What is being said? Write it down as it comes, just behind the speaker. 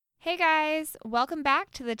Hey guys, welcome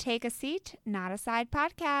back to the Take a Seat, Not a Side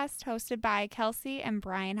podcast hosted by Kelsey and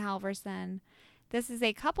Brian Halverson. This is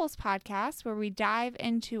a couples podcast where we dive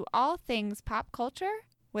into all things pop culture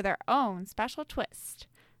with our own special twist.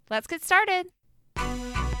 Let's get started.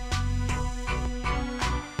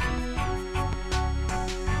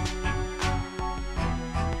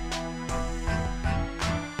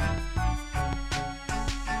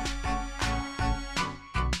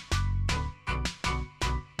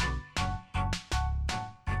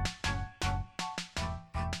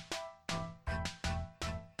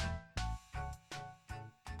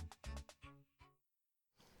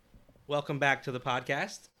 Welcome back to the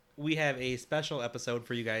podcast. We have a special episode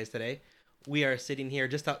for you guys today. We are sitting here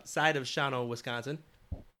just outside of Shawano, Wisconsin,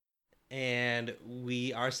 and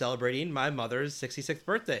we are celebrating my mother's 66th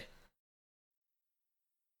birthday.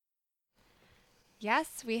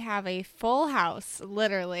 Yes, we have a full house,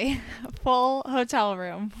 literally, full hotel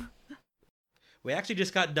room. We actually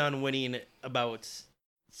just got done winning about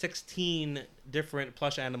 16 different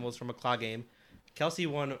plush animals from a claw game. Kelsey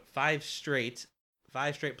won five straight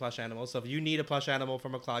plush animals. So if you need a plush animal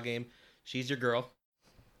from a claw game, she's your girl.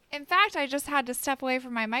 In fact, I just had to step away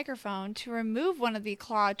from my microphone to remove one of the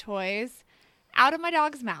claw toys out of my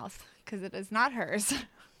dog's mouth because it is not hers.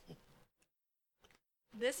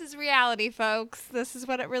 This is reality, folks. This is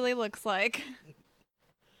what it really looks like.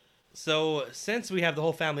 So since we have the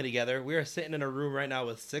whole family together, we are sitting in a room right now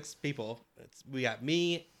with 6 people. We got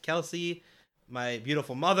me, Kelsey, my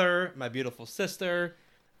beautiful mother, my beautiful sister,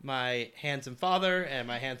 my handsome father, and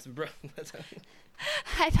my handsome brother.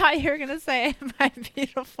 I thought you were going to say my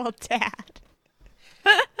beautiful dad.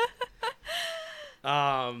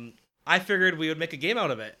 I figured we would make a game out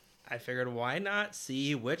of it. I figured why not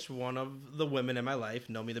see which one of the women in my life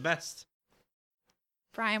know me the best.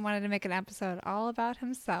 Brian wanted to make an episode all about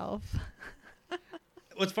himself.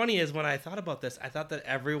 What's funny is when I thought about this, I thought that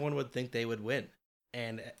everyone would think they would win.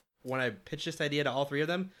 And when I pitched this idea to all 3 of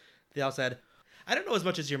them, they all said, I don't know as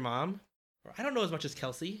much as your mom, or I don't know as much as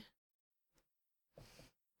Kelsey.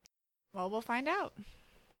 Well, we'll find out.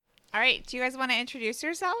 All right, do you guys want to introduce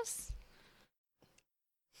yourselves?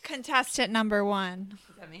 Contestant number 1.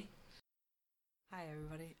 Is that me? Hi,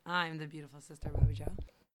 everybody. I'm the beautiful sister, Bobby Jo.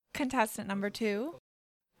 Contestant number 2.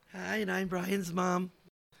 Hi, and I'm Brian's mom.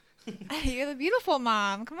 You're the beautiful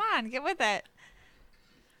mom. Come on, get with it.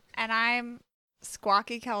 And I'm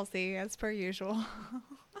Squawky Kelsey, as per usual.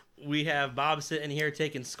 We have Bob sitting here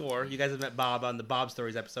taking score. You guys have met Bob on the Bob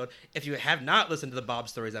Stories episode. If you have not listened to the Bob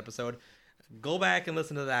Stories episode, go back and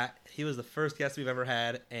listen to that. He was the first guest we've ever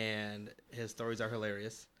had, and his stories are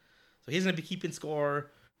hilarious. So he's going to be keeping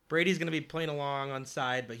score. Brady's going to be playing along on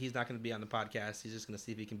side, but he's not going to be on the podcast. He's just going to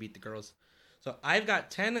see if he can beat the girls. So I've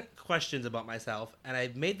got 10 questions about myself, and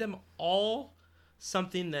I've made them all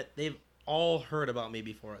something that they've all heard about me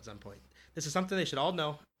before at some point. This is something they should all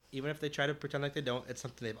know. Even if they try to pretend like they don't, it's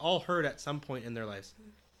something they've all heard at some point in their lives.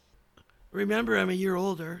 Remember, I'm a year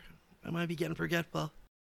older. I might be getting forgetful.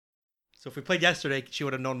 So if we played yesterday, she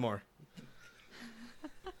would have known more.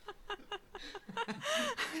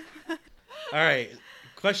 All right.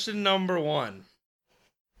 Question number 1.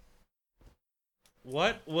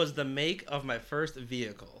 What was the make of my first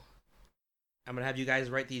vehicle? I'm going to have you guys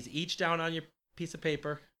write these each down on your piece of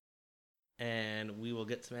paper, and we will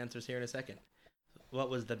get some answers here in a second. What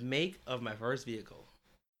was the make of my first vehicle?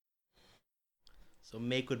 So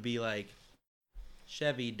make would be like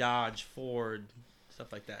Chevy, Dodge, Ford,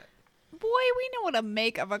 stuff like that. Boy, we know what a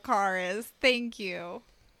make of a car is. Thank you.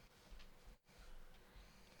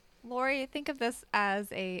 Lori, think of this as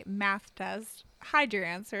a math test. Hide your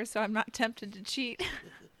answer so I'm not tempted to cheat.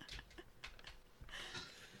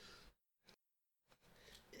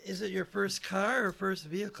 Is it your first car or first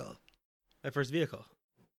vehicle? My first vehicle.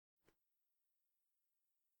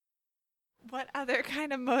 What other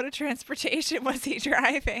kind of mode of transportation was he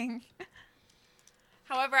driving?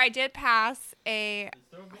 However, I did pass a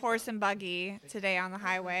horse and buggy today on the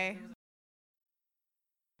highway.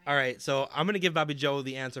 All right, so I'm going to give Bobby Jo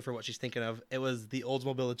the answer for what she's thinking of. It was the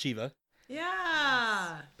Oldsmobile Achieva,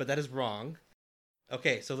 Yeah. but that is wrong.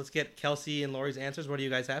 Okay, so let's get Kelsey and Lori's answers. What do you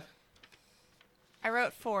guys have? I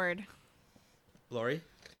wrote Ford. Lori?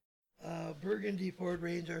 Burgundy Ford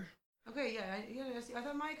Ranger. Okay, I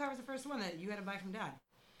thought my car was the first one that you had to buy from Dad.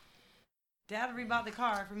 Dad rebought the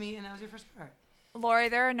car for me, and that was your first car. Lori,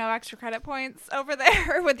 there are no extra credit points over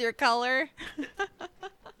there with your color.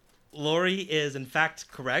 Lori is, in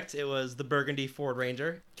fact, correct. It was the Burgundy Ford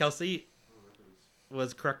Ranger. Kelsey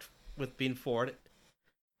was correct with being Ford.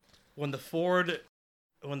 When the Ford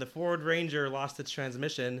Ranger lost its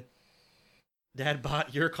transmission, Dad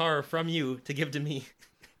bought your car from you to give to me.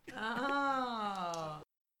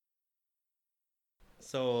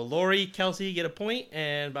 So Lori, Kelsey get a point,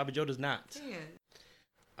 and Bobby Joe does not. Dang it.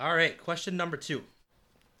 All right, question number 2.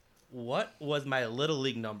 What was my Little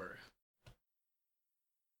League number?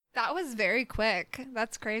 That was very quick.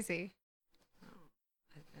 That's crazy.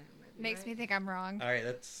 That might be Makes right. me think I'm wrong. All right,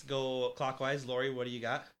 let's go clockwise. Lori, what do you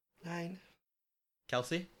got? 9.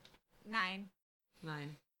 Kelsey? 9.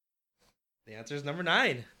 9. The answer is number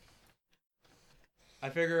 9. I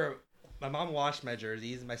figure my mom washed my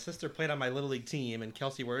jerseys. My sister played on my Little League team, and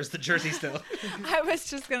Kelsey wears the jersey still. I was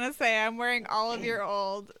just going to say, I'm wearing all of your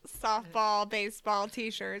old softball, baseball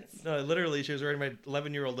t-shirts. No, literally, she was wearing my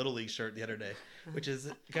 11-year-old Little League shirt the other day, which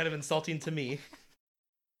is kind of insulting to me.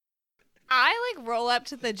 I like roll up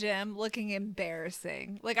to the gym looking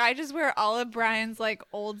embarrassing. Like I just wear all of Brian's like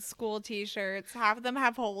old school t-shirts. Half of them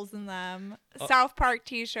have holes in them. South Park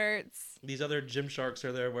t-shirts. These other gym sharks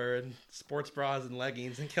are there wearing sports bras and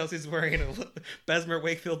leggings, and Kelsey's wearing a Bessemer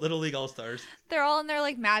Wakefield Little League All-Stars. They're all in their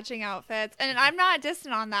like matching outfits. And I'm not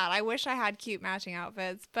distant on that. I wish I had cute matching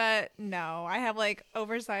outfits, but no. I have like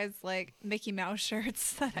oversized like Mickey Mouse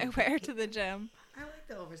shirts that I wear to the gym. I like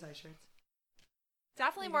the oversized shirts.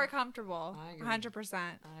 Definitely more comfortable. I agree. 100%.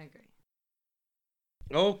 I agree.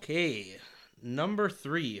 Okay, number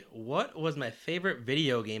 3. What was my favorite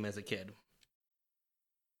video game as a kid?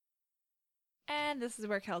 And this is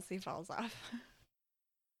where Kelsey falls off.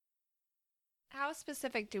 How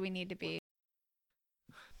specific do we need to be?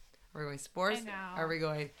 Are we going sports? I know. Are we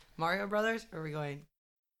going Mario Brothers? Or are we going...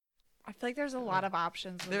 I feel like there's a lot of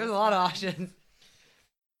options. with There's this a lot of one. options.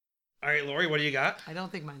 All right, Lori, what do you got? I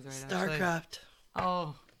don't think mine's right. actually. StarCraft.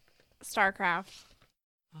 Oh. StarCraft.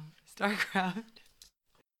 StarCraft.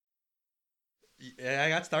 Yeah, I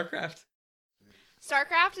got StarCraft.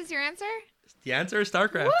 StarCraft is your answer? The answer is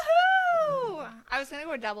StarCraft. Woohoo! I was going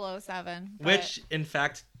to go 007. but- Which, in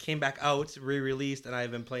fact, came back out, re-released, and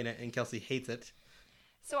I've been playing it, and Kelsey hates it.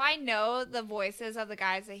 So I know the voices of the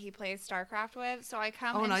guys that he plays StarCraft with. So I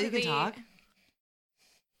come Oh, into now you can the... talk?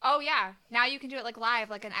 Oh, yeah. Now you can do it like live,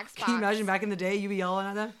 like an Xbox. Can you imagine back in the day, you be yelling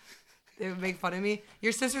at them? They would make fun of me.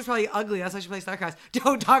 Your sister's probably ugly. That's why she plays StarCraft.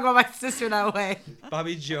 Don't talk about my sister that way.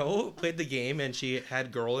 Bobby Joe played the game, and she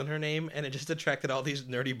had girl in her name, and it just attracted all these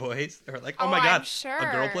nerdy boys. They were like, oh my I'm god, sure.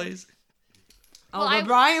 a girl plays? Well, But I-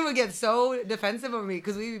 Brian would get so defensive over me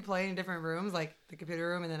because we'd be playing in different rooms, like the computer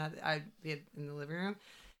room, and then I'd be in the living room.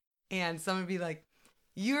 And someone would be like,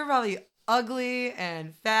 you're probably ugly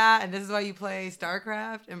and fat, and this is why you play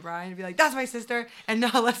StarCraft. And Brian would be like, that's my sister, and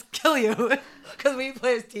now let's kill you. Because we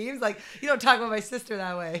play as teams. Like, you don't talk about my sister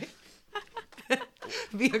that way.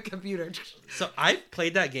 Be a computer. So I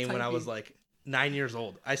played that game when I was Typing. like 9 years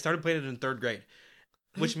old. I started playing it in 3rd grade,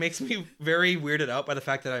 which makes me very weirded out by the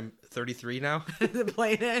fact that I'm 33 now.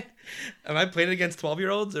 Playing it. Am I playing against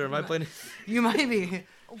 12-year-olds, or am I playing... You might be.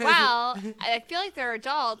 Well, I feel like they're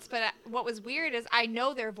adults, but what was weird is I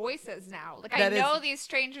know their voices now. Like, That I is- know these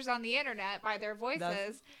strangers on the internet by their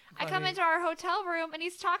voices. I come funny. into our hotel room, and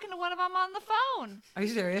he's talking to one of them on the phone. Are you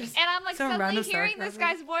serious? And I'm like Some suddenly random hearing StarCraft this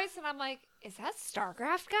guy's voice, and I'm like, is that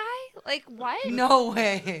StarCraft guy? Like, what? No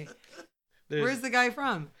way. There's- Where's the guy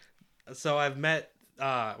from? So I've met...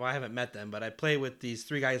 well, I haven't met them, but I play with these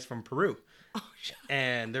 3 guys from Peru. Oh, shit.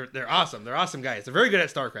 And they're awesome. They're awesome guys. They're very good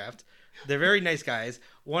at StarCraft. They're very nice guys.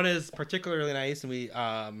 One is particularly nice,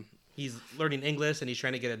 and he's learning English, and he's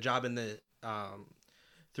trying to get a job in the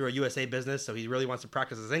through a USA business, so he really wants to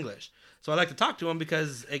practice his English. So I like to talk to him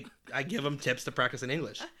because I give him tips to practice in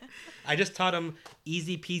English. I just taught him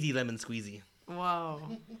easy peasy lemon squeezy. Wow.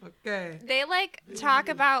 Okay. They like talk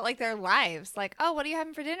about like their lives. Like, oh, what are you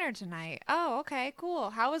having for dinner tonight? Oh, okay,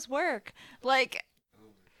 cool. How was work? Like,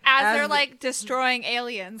 as they're the- like destroying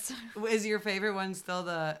aliens. Is your favorite one still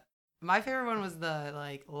the... My favorite one was the,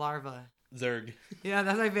 like, larva. Zerg. Yeah,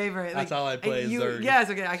 that's my favorite. That's like, all I play and is Zerg. Yes,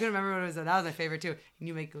 okay. I couldn't remember what it was. That was my favorite, too. And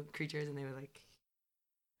you make creatures, and they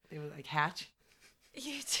would, like, hatch.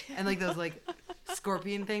 You too. And, like, those, like,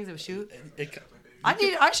 scorpion things that would shoot. It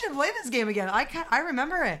I should play this game again. I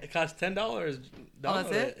remember it. costs $10. Oh, that's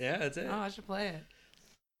Download it? Yeah, that's it. Oh, I should play it.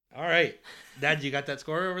 All right. Dad, you got that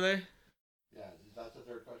score over there? Yeah, that's the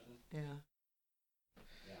third question? Yeah.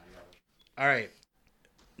 Yeah, I got it. All right.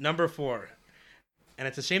 Number 4. And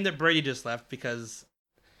it's a shame that Brady just left because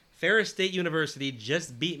Ferris State University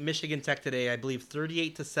just beat Michigan Tech today, I believe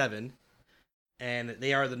 38-7. And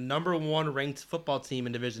they are the number 1 ranked football team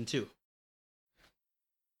in Division 2.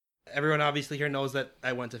 Everyone obviously here knows that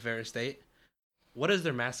I went to Ferris State. What is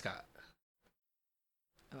their mascot?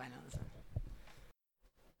 Oh, I know this one.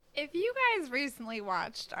 If you guys recently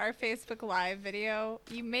watched our Facebook Live video,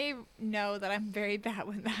 you may know that I'm very bad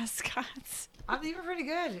with mascots. I think you were pretty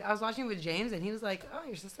good. I was watching with James, and he was like, oh,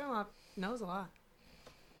 your sister-in-law knows a lot.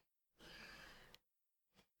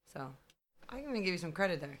 So I'm gonna give you some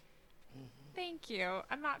credit there. Thank you.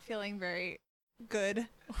 I'm not feeling very good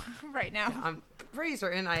right now. Yeah, I'm pretty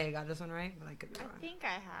certain I got this one right, but I could be I wrong. think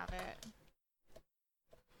I have it.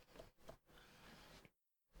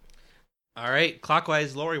 All right,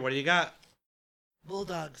 clockwise, Lori, what do you got?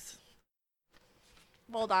 Bulldogs.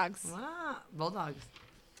 Bulldogs. Wow, Bulldogs.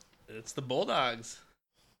 It's the Bulldogs.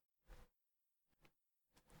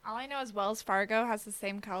 All I know is Wells Fargo has the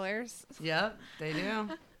same colors. Yep, they do.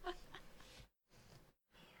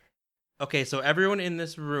 Okay, so everyone in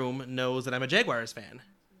this room knows that I'm a Jaguars fan.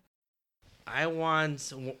 I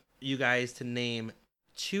want you guys to name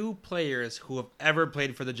 2 players who have ever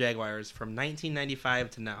played for the Jaguars from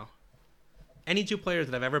 1995 to now. Any 2 players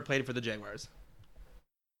that have ever played for the Jaguars.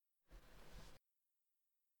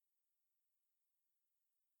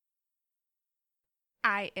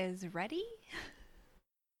 I is ready.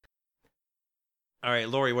 All right,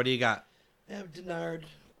 Lori, what do you got? I have Denard,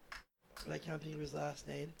 but I can't think of his last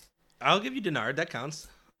name. I'll give you Denard. That counts.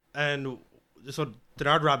 And so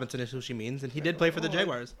Denard Robinson is who she means, and he did play for the Oh,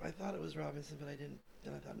 Jaguars. I thought it was Robinson, but I didn't.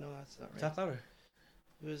 Then I thought, no, that's not right. Talk louder.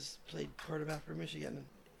 He played quarterback for Michigan.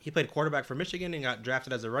 He played quarterback for Michigan and got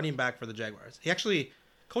drafted as a running back for the Jaguars. He actually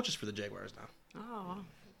coaches for the Jaguars now. Oh,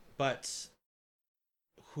 But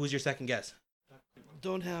who's your second guess?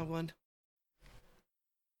 Don't have one.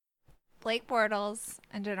 Blake Bortles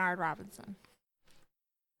and Denard Robinson.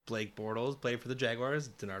 Blake Bortles played for the Jaguars.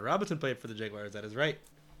 Denard Robinson played for the Jaguars. That is right.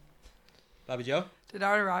 Bobby Joe?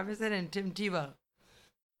 Denard Robinson and Tim Tebow.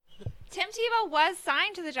 Tim Tebow was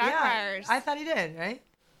signed to the Jaguars. Yeah, I thought he did, right?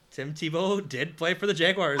 Tim Tebow did play for the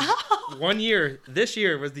Jaguars. 1 year. This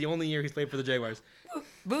year was the only year he's played for the Jaguars.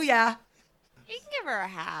 Booyah. You can give her a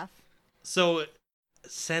half. So,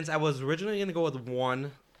 since I was originally going to go with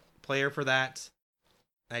 1 player for that,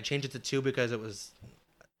 and I changed it to 2 because it was,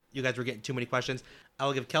 you guys were getting too many questions,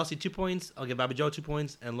 I'll give Kelsey 2 points, I'll give Bobby Joe 2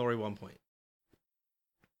 points, and Lori 1 point.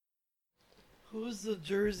 Who's the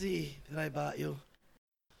jersey that I bought you?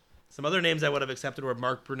 Some other names I would have accepted were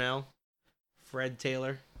Mark Brunell, Fred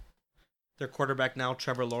Taylor, their quarterback now,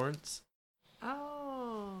 Trevor Lawrence.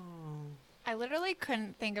 Oh. I literally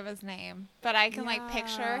couldn't think of his name, but I can like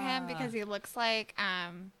picture him Yeah. because he looks like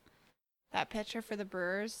that pitcher for the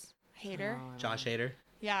Brewers, Hader. Oh, Josh Hader.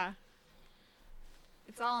 Yeah.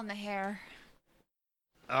 It's all in the hair.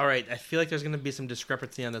 All right, I feel like there's going to be some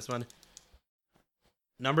discrepancy on this one.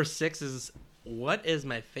 Number 6 is, what is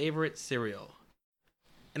my favorite cereal?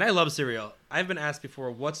 And I love cereal. I've been asked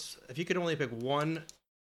before, if you could only pick one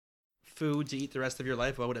food to eat the rest of your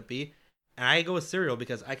life, what would it be? And I go with cereal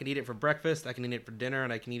because I can eat it for breakfast, I can eat it for dinner,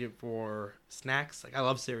 and I can eat it for snacks. Like, I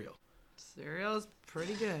love cereal. Cereal's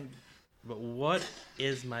pretty good. But what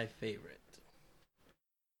is my favorite?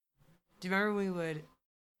 Do you remember we would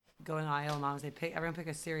go in the aisle and mom would say, everyone pick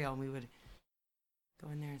a cereal, and we would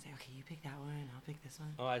go in there and say, okay, you pick that one, I'll pick this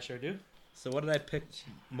one. Oh, I sure do. So what did I pick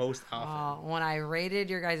most often? When I raided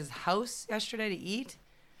your guys' house yesterday to eat,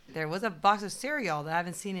 there was a box of cereal that I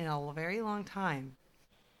haven't seen in a very long time.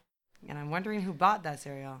 And I'm wondering who bought that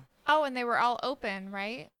cereal. Oh, and they were all open,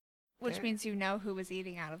 right? Which They're- means you know who was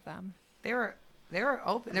eating out of them. They were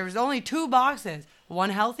open. There was only 2 boxes.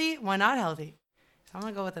 One healthy, one not healthy. So I'm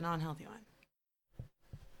going to go with the non-healthy one.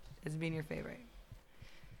 As being your favorite.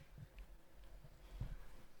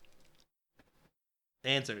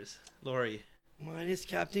 Answers. Lori. Mine is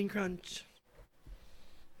Captain Crunch.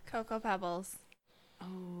 Cocoa Pebbles.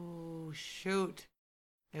 Oh, shoot.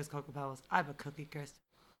 It was Cocoa Pebbles. I have a Cookie Crisp.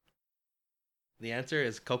 The answer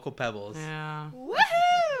is Cocoa Pebbles. Yeah.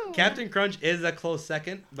 Woohoo! Captain Crunch is a close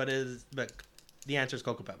second, but the answer is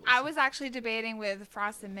Cocoa Pebbles. I was actually debating with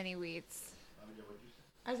Frosted Mini Wheats.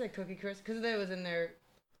 I said Cookie Crisp because it was in their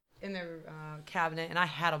cabinet, and I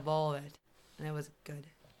had a bowl of it, and it was good.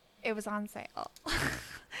 It was on sale.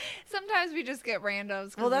 Sometimes we just get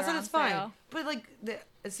randos. 'cause Well, that's they're what on it's fine. sale. But like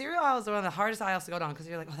the cereal aisle is one of the hardest aisles to go down because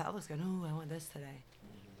you're like, oh, that looks good. Oh, I want this today.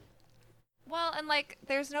 Well, and like,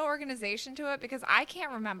 there's no organization to it because I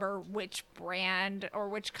can't remember which brand or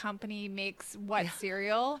which company makes what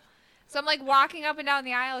cereal. So I'm like walking up and down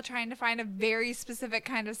the aisle trying to find a very specific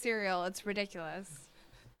kind of cereal. It's ridiculous.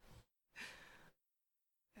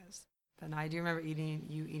 Yes. Then I do remember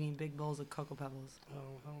eating big bowls of Cocoa Pebbles.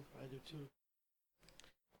 Oh, I do too.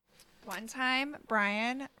 One time,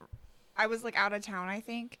 Brian, I was like out of town, I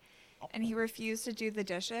think, and he refused to do the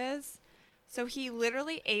dishes. So he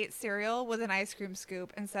literally ate cereal with an ice cream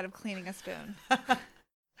scoop instead of cleaning a spoon.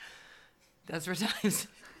 Desperate times.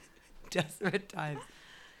 Desperate times.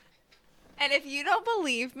 And if you don't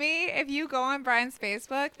believe me, if you go on Brian's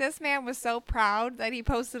Facebook, this man was so proud that he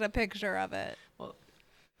posted a picture of it.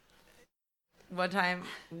 one time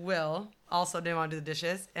Will also didn't want to do the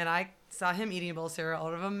dishes, and I saw him eating a bowl of cereal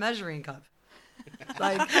out of a measuring cup.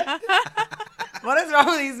 Like, what is wrong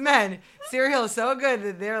with these men? Cereal is so good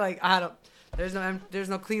that they're like, there's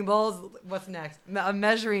no clean bowls. What's next? A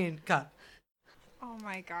measuring cup. Oh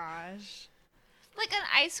my gosh. Like an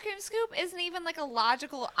ice cream scoop isn't even like a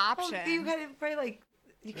logical option. Well, you kind of probably like.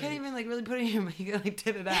 You can't even like really put it in your mouth. You can like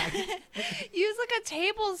tip it back. Use like a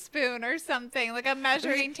tablespoon or something, like a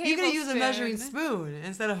measuring tablespoon. You can use a measuring spoon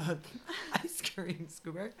instead of an ice cream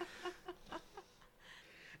scooper.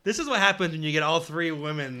 This is what happens when you get all three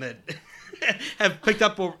women that have picked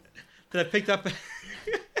up. I can't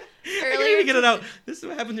even get it out. This is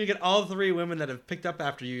what happens when you get all three women that have picked up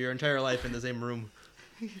after you your entire life in the same room.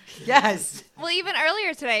 Yes. Well, even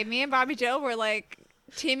earlier today, me and Bobby Joe were like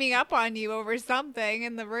teaming up on you over something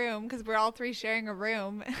in the room because we're all three sharing a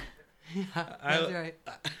room. Yeah, that's right.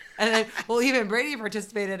 And then, well, even Brady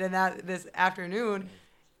participated in that this afternoon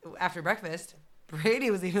after breakfast.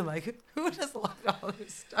 Brady was even like, "Who just left all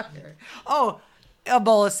this stuff here?" Oh, a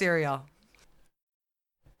bowl of cereal.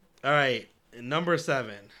 All right, number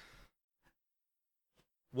 7.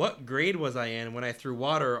 What grade was I in when I threw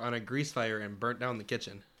water on a grease fire and burnt down the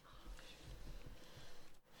kitchen?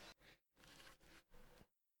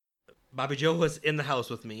 Bobby Joe was in the house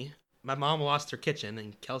with me. My mom lost her kitchen,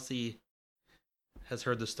 and Kelsey has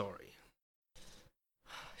heard the story.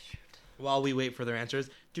 While we wait for their answers,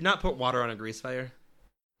 do not put water on a grease fire.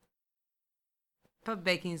 Put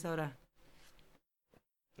baking soda.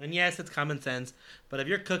 And yes, it's common sense, but if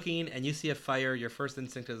you're cooking and you see a fire, your first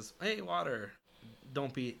instinct is, "Hey, water."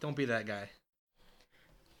 Don't be that guy.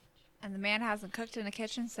 And the man hasn't cooked in a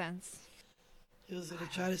kitchen since. He was going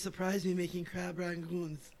to try to surprise me making crab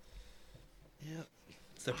rangoons. Yep.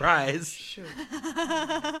 Surprise. Shoot.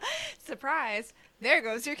 Surprise. There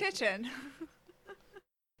goes your kitchen.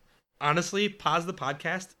 Honestly, pause the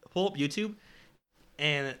podcast, pull up YouTube,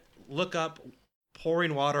 and look up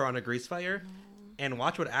pouring water on a grease fire, and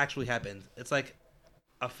watch what actually happens. It's like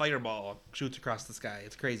a fireball shoots across the sky.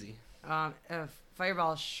 It's crazy. A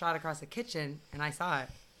fireball shot across the kitchen, and I saw it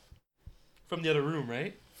From the other room,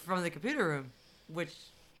 right? from the computer room, which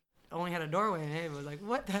only had a doorway in it. It was like,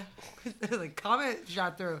 what the? Like, comet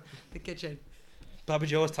shot through the kitchen. Bobby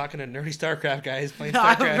Joe was talking to nerdy StarCraft guys playing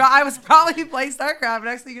I StarCraft. was probably playing StarCraft.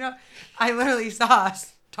 Next thing you know, I literally saw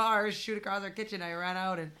stars shoot across our kitchen. I ran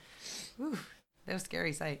out, and whew, that was a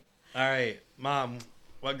scary sight. All right, Mom,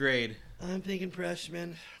 what grade? I'm thinking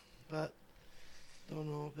freshman, but don't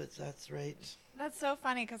know if that's right. That's so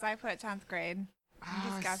funny because I put 10th grade. I'm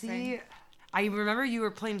just guessing. See, I remember you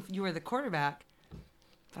were the quarterback,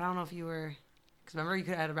 but I don't know if you were, because remember you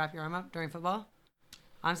had to wrap your arm up during football?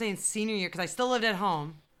 I'm saying senior year, because I still lived at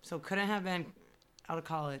home, so couldn't have been out of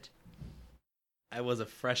college. I was a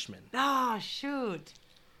freshman. Oh, shoot.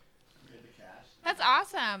 That's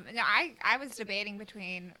awesome. No, I was debating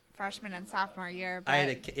between freshman and sophomore year. But I had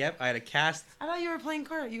a cast. I thought you were playing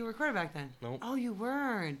you were quarterback then. Nope. Oh, you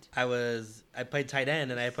weren't. I played tight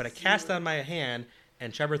end, and I put a cast on my hand,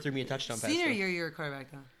 and Trevor threw me a touchdown pass. Senior year, you were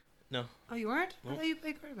quarterback though. No. Oh, you weren't? Nope. I thought you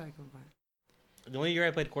played quarterback at one point. The only year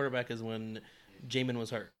I played quarterback is when Jamin was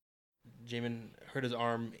hurt. Jamin hurt his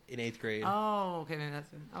arm in 8th grade. Oh, okay, maybe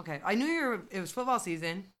that's it. Okay. I knew it was football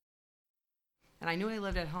season, and I knew I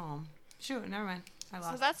lived at home. Shoot, never mind. I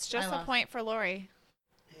lost. So that's just I a lost. point for Lori.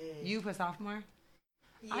 You put sophomore?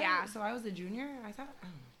 Yeah. So I was a junior? I thought. Oh.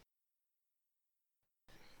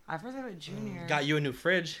 I first had a junior. Got you a new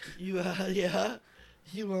fridge. You, yeah.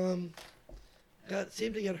 You,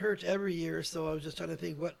 seemed to get hurt every year, so I was just trying to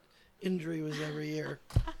think what injury was every year.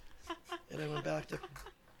 And I went back to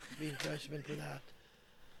being freshman for that.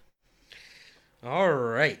 All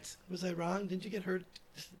right. Was I wrong? Didn't you get hurt?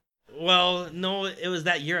 Well, no, it was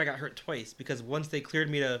that year I got hurt twice because once they cleared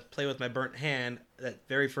me to play with my burnt hand, that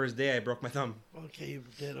very first day I broke my thumb. Okay, you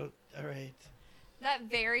did. All right. That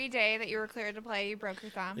very day that you were cleared to play, you broke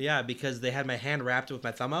your thumb. Yeah, because they had my hand wrapped with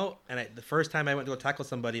my thumb out, and the first time I went to go tackle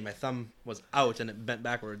somebody, my thumb was out and it bent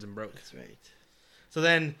backwards and broke. That's right. So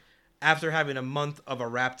then, after having a month of a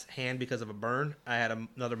wrapped hand because of a burn, I had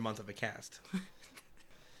another month of a cast.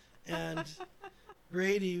 And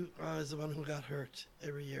Brady is the one who got hurt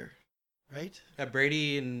every year, right?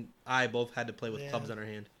 Brady and I both had to play with Yeah. clubs on our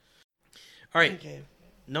hand. All right, Okay.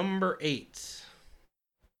 number 8.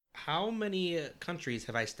 How many countries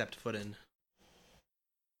have I stepped foot in?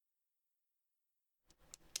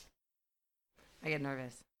 I get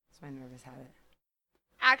nervous. It's my nervous habit.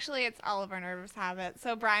 Actually, it's all of our nervous habits.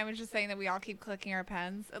 So Brian was just saying that we all keep clicking our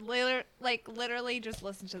pens. And literally just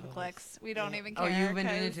listen to the clicks. We don't even care. Oh, you've been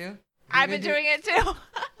doing it 'cause too? I've been doing it too.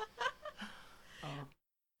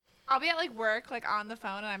 Oh. I'll be at like work, like on the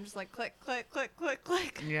phone, and I'm just like click, click, click, click,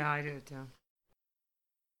 click. Yeah, I do it too.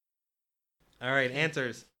 All right,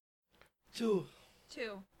 answers. 2.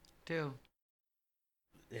 2. 2.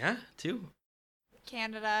 Yeah, 2.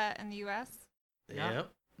 Canada and the U.S. Yeah. Yep.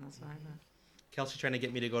 That's fine. Kelsey's trying to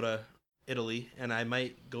get me to go to Italy, and I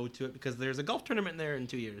might go to it because there's a golf tournament there in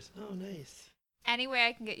 2 years. Oh, nice. Any way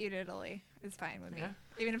I can get you to Italy is fine with me, Yeah.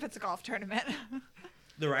 even if it's a golf tournament.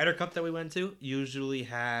 The Ryder Cup that we went to usually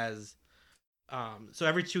has, so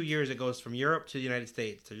every 2 years it goes from Europe to the United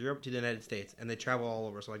States, to Europe to the United States, and they travel all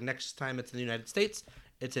over. So like next time it's in the United States,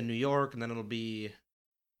 it's in New York, and then it'll be,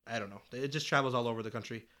 I don't know, it just travels all over the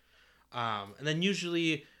country. And then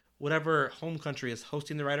usually whatever home country is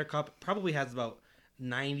hosting the Ryder Cup probably has about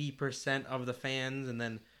 90% of the fans, and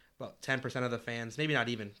then about 10% of the fans, maybe not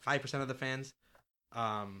even 5% of the fans,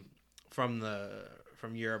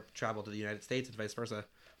 from Europe travel to the United States and vice versa.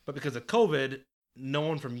 But because of COVID, no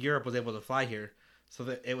one from Europe was able to fly here, so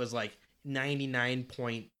that it was like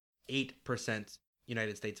 99.8%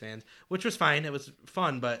 United States fans, which was fine. It was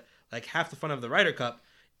fun, but like half the fun of the Ryder Cup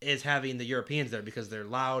is having the Europeans there because they're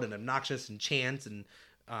loud and obnoxious and chants, and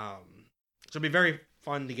so it'll be very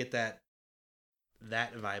fun to get that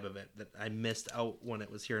vibe of it that I missed out when it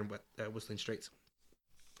was here in Whistling Straits.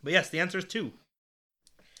 But yes, the answer is 2.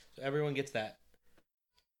 So everyone gets that.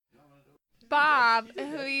 Bob,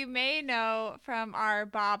 who you may know from our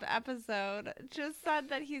Bob episode, just said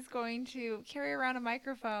that he's going to carry around a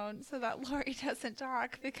microphone so that Lori doesn't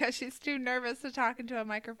talk because she's too nervous to talk into a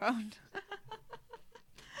microphone.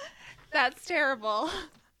 That's terrible.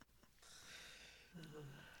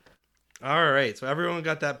 All right, so everyone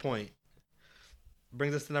got that point.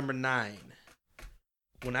 Brings us to number 9.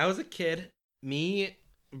 When I was a kid, me,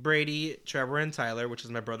 Brady, Trevor, and Tyler, which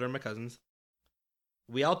is my brother and my cousins,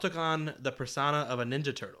 we all took on the persona of a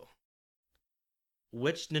Ninja Turtle.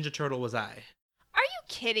 Which Ninja Turtle was I? Are you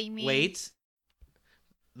kidding me? Wait.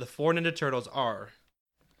 The 4 Ninja Turtles are: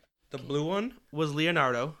 the blue one was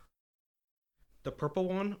Leonardo, the purple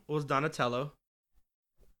one was Donatello,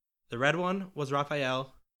 the red one was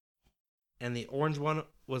Raphael, and the orange one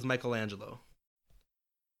was Michelangelo.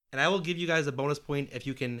 And I will give you guys a bonus point if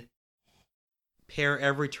you can pair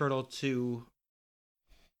every turtle to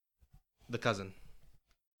the cousin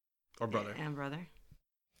or brother. And brother.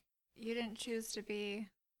 You didn't choose to be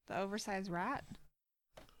the oversized rat?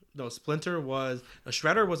 No, Splinter was... No,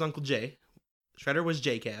 Shredder was Uncle Jay. Shredder was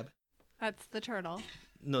J-Cab. That's the turtle.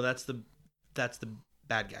 No, that's the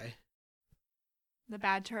bad guy. The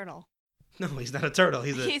bad turtle. No, he's not a turtle.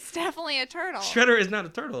 He's definitely a turtle. Shredder is not a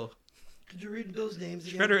turtle. Could you read those names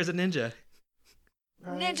again? Shredder is a ninja.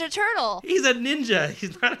 Ninja Turtle. He's a ninja.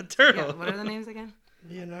 He's not a turtle. Yeah, what are the names again?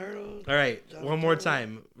 Leonardo. All right, Donatello. one more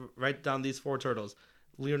time. Write down these 4 turtles.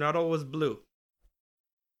 Leonardo was blue.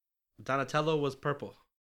 Donatello was purple.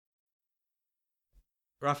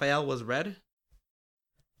 Raphael was red.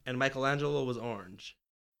 And Michelangelo was orange.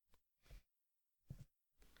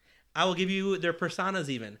 I will give you their personas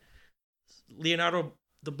even. Leonardo,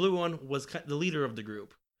 the blue one, was the leader of the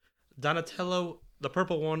group. Donatello, the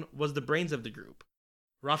purple one, was the brains of the group.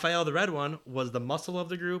 Raphael, the red one, was the muscle of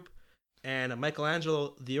the group. And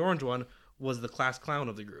Michelangelo, the orange one, was the class clown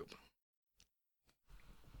of the group.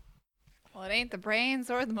 Well, it ain't the brains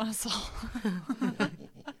or the muscle.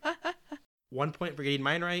 1 point for getting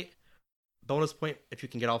mine right. Bonus point if you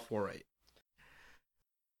can get all 4 right.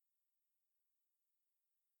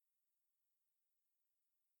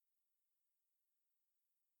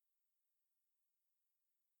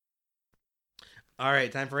 All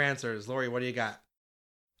right, time for answers. Lori, what do you got?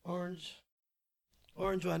 Orange.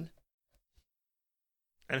 Orange one.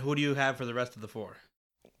 And who do you have for the rest of the 4?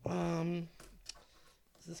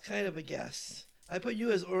 This is kind of a guess. I put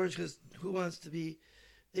you as orange because who wants to be...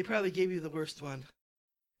 They probably gave you the worst one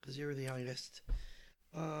because you were the youngest.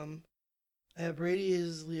 I have Brady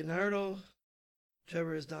as Leonardo,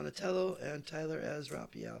 Trevor as Donatello, and Tyler as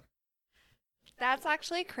Raphael. That's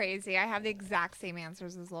actually crazy. I have the exact same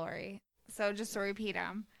answers as Lori. So just to repeat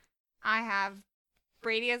them, I have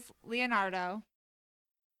Brady as Leonardo,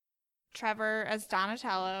 Trevor as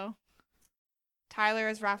Donatello, Tyler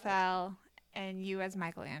as Raphael, and you as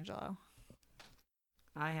Michelangelo.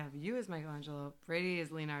 I have you as Michelangelo, Brady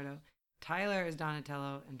as Leonardo, Tyler as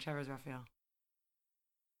Donatello, and Trevor as Raphael.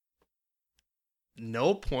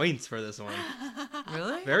 No points for this one.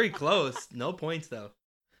 Really? Very close. No points, though.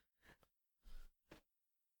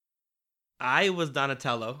 I was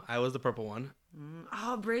Donatello. I was the purple one.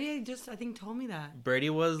 Oh, Brady just, I think, told me that. Brady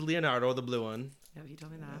was Leonardo, the blue one. Yeah, he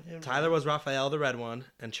told me that. Tyler was Raphael, the red one.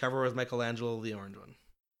 And Trevor was Michelangelo, the orange one.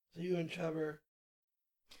 So you and Trevor.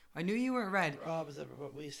 I knew you weren't red. Opposite of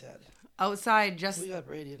what we said. Outside, just We got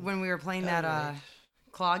Brady. when we were playing that Right.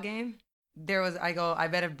 claw game, there was, I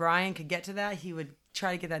bet if Brian could get to that, he would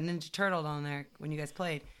try to get that Ninja Turtle down there when you guys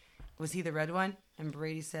played. Was he the red one? And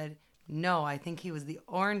Brady said, no, I think he was the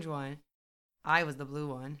orange one. I was the blue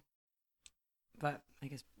one. But I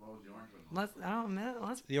guess, What was the orange one?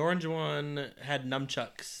 let's The orange one had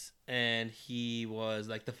nunchucks, and he was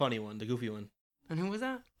like the funny one, the goofy one, and who was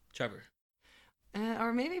that? Trevor.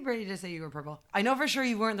 Or maybe Brady just said you were purple. I know for sure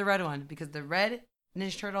you weren't the red one because the red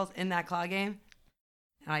Ninja Turtles in that claw game,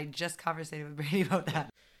 and I just conversated with Brady about that.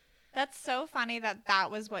 That's so funny that that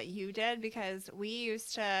was what you did because we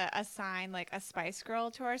used to assign like a Spice Girl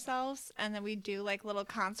to ourselves and then we'd do like little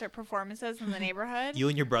concert performances in the neighborhood. You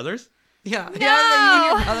and your brothers? Yeah. No! Yeah,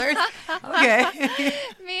 you and your brothers. Okay.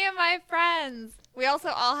 Me and my friends. We also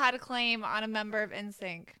all had a claim on a member of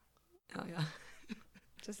NSYNC, Oh, yeah.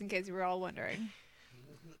 just in case you were all wondering.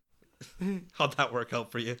 How'd that work out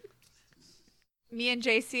for you? Me and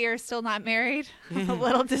JC are still not married. I'm a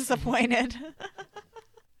little disappointed.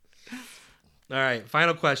 All right,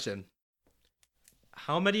 final question.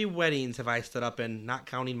 How many weddings have I stood up in, not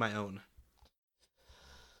counting my own?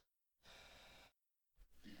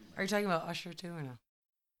 Are you talking about Usher too or no?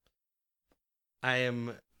 I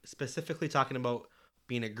am specifically talking about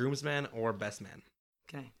being a groomsman or best man.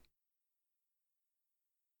 Okay.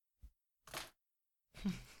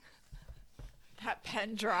 That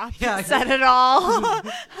pen drop Yeah. said it all.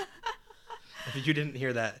 If you didn't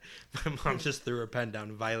hear that, my mom just threw her pen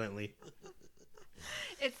down violently.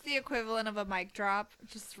 It's the equivalent of a mic drop. It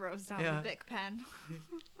just throws down Yeah. the big pen.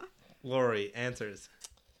 Lori, answers.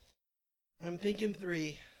 I'm thinking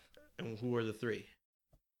 3. And who are the 3?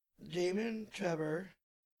 Jamin, Trevor,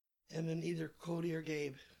 and then either Cody or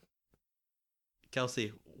Gabe.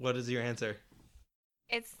 Kelsey, what is your answer?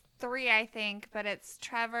 It's 3, I think, but it's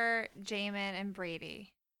Trevor, Jamin, and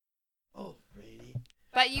Brady. Oh, Brady.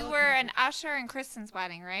 But you were an Usher and Kristen's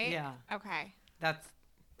wedding, right? Yeah. Okay. That's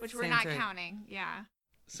Which we're Same not three. counting. Yeah.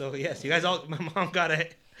 So, yes, you guys all, my mom got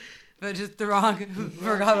it. but just the wrong.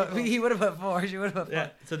 Forgot. He would have put 4. She would have put 4. Yeah.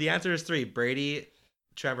 So the answer is 3. Brady,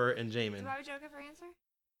 Trevor, and Jamin. Do I have a Joker for answer?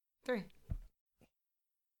 3.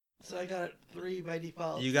 So I got it 3 by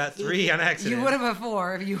default. You got 3 on accident. You would have put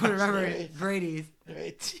 4 if you would remember Sorry. Brady's.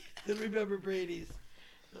 Right. I remember Brady's.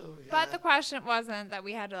 Oh my But God. the question wasn't that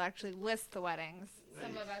we had to actually list the weddings.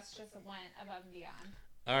 Some of us just went above and beyond.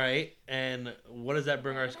 All right. And what does that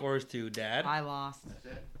bring our scores to, Dad? I lost. That's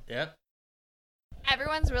it? Yep.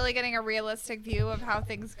 Everyone's really getting a realistic view of how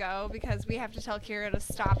things go because we have to tell Kira to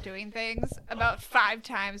stop doing things about 5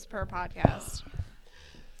 times per podcast.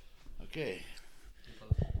 Okay.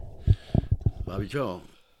 Bobby Joe.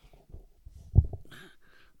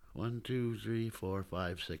 1, 2, 3, 4,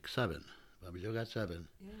 5, 6, 7. Bobby Joe got 7.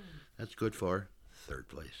 That's good for 3rd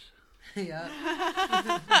place. Yeah.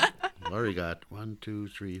 Laurie got 1, 2,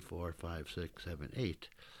 3, 4, 5, 6, 7, 8.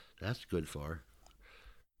 That's good for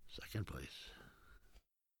 2nd place.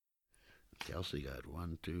 Kelsey got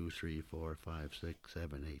 1, 2, 3, 4, 5, 6,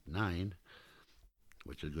 7, 8, 9,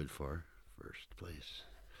 which is good for 1st place.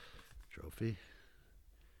 Trophy.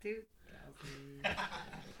 Dude.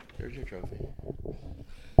 Here's your trophy.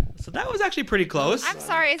 So that was actually pretty close. I'm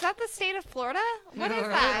sorry, is that the state of Florida? What is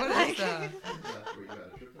that? What is that?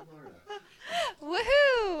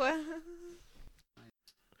 Woohoo!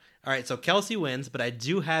 All right, so Kelsey wins, but I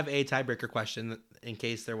do have a tiebreaker question in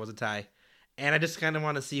case there was a tie. And I just kind of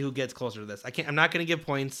want to see who gets closer to this. I'm not going to give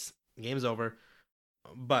points. Game's over.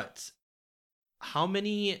 But how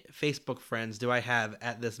many Facebook friends do I have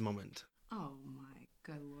at this moment? Oh my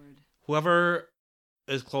good lord. Whoever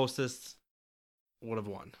is closest would have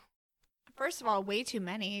won. First of all, way too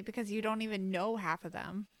many because you don't even know half of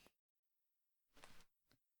them.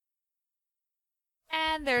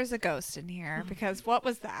 And there's a ghost in here because what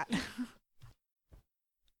was that? I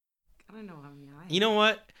don't know how many I have. You know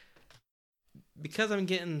what? Because I'm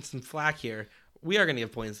getting some flack here, we are going to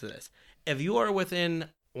give points to this. If you are within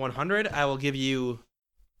 100, I will give you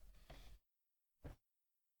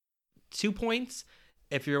 2 points.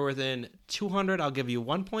 If you're within 200, I'll give you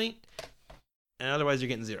 1 point. And otherwise, you're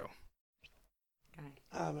getting 0. Okay.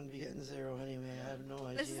 I'm going to be getting 0 anyway. I have no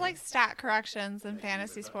idea. This is like stat corrections in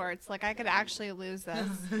fantasy sports. Like I could actually lose this.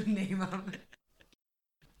 Name them.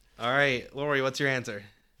 All right, Lori, what's your answer?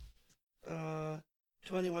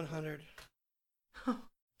 2100.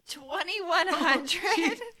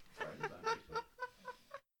 2,100.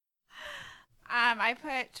 I put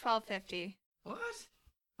 1,250. What?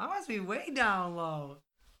 I must be way down low.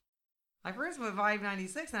 I first went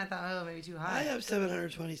 596 and I thought, oh, maybe too I high. have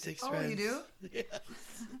 726 Oh, friends. you do? Yes.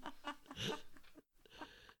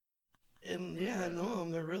 I know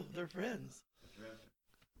them. They're friends.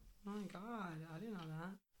 Oh my god, I didn't know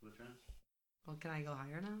that. Well, can I go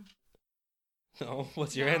higher now? No,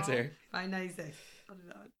 what's your No. answer? 596. I'll do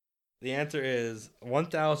that. The answer is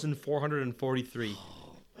 1,443.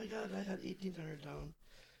 Oh my god, I had 1,800 down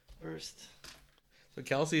first. So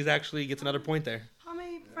Kelsey's actually gets another point there. How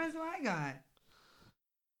many friends do I got?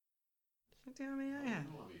 How many I have?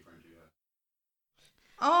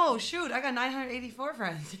 Oh shoot, I got 984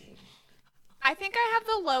 friends. I think I have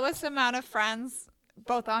the lowest amount of friends,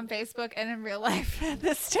 both on Facebook and in real life, at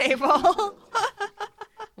this table.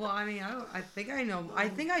 Well, I mean, I think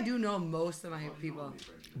I do know most of my people.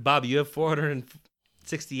 Bob, you have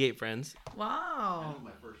 468 friends. Wow.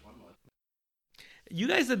 You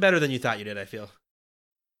guys did better than you thought you did, I feel.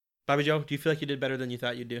 Bobby Joe, do you feel like you did better than you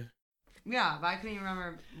thought you'd do? Yeah, but I couldn't even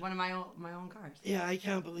remember one of my own cars. Yeah, I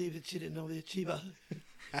can't believe that she didn't know the Achieva.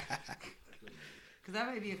 Because that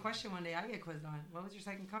might be a question one day I get quizzed on. What was your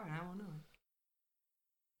second car? And I won't know it.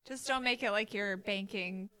 Just don't make it like your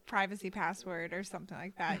banking privacy password or something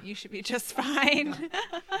like that. You should be just fine.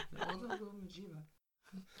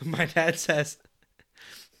 My dad says,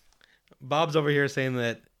 Bob's over here saying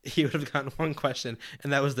that he would have gotten one question,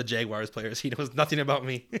 and that was the Jaguars players. He knows nothing about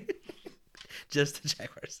me. Just the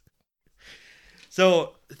Jaguars.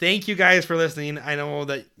 So thank you guys for listening. I know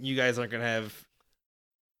that you guys aren't going to have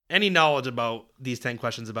any knowledge about these 10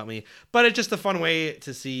 questions about me, but it's just a fun way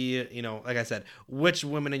to see, you know, like I said, which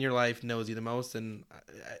woman in your life knows you the most. And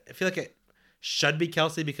I feel like it should be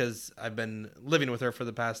Kelsey because I've been living with her for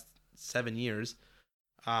the past 7 years.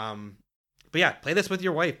 But yeah, play this with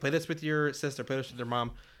your wife, play this with your sister, play this with your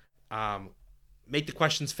mom. Make the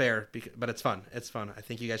questions fair, but it's fun. It's fun. I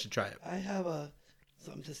think you guys should try it. I have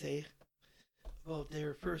something to say about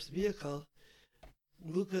their first vehicle.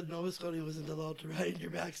 Luca Novasconi wasn't allowed to ride in your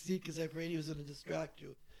back seat because afraid he was going to distract you.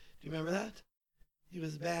 Do you remember that? He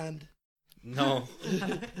was banned. No.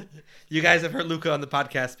 You guys have heard Luca on the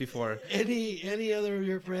podcast before. Any other of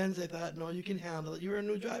your friends, I thought, no, you can handle it. You were a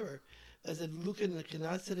new driver. I said, Luca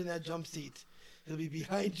cannot sit in that jump seat. He'll be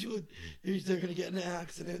behind you. They're going to get in an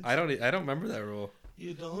accident. I don't remember that rule.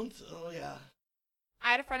 You don't? Oh, yeah.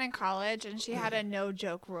 I had a friend in college, and she had a no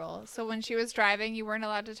joke rule. So when she was driving, you weren't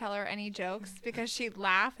allowed to tell her any jokes because she'd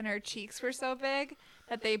laugh, and her cheeks were so big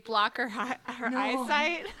that they block her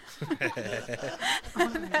eyesight.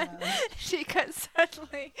 She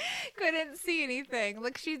suddenly couldn't see anything.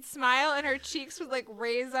 Like she'd smile, and her cheeks would like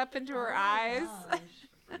raise up into her eyes.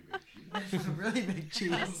 That's a really big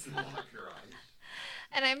cheese.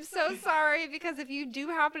 And I'm so sorry because if you do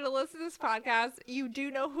happen to listen to this podcast, you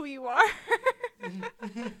do know who you are.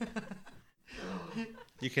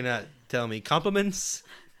 You cannot tell me compliments.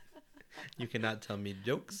 You cannot tell me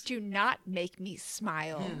jokes. Do not make me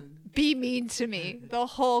smile. Be mean to me the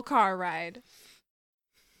whole car ride.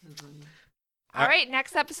 All right,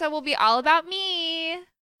 next episode will be all about me.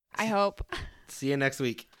 I hope. See you next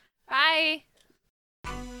week. Bye.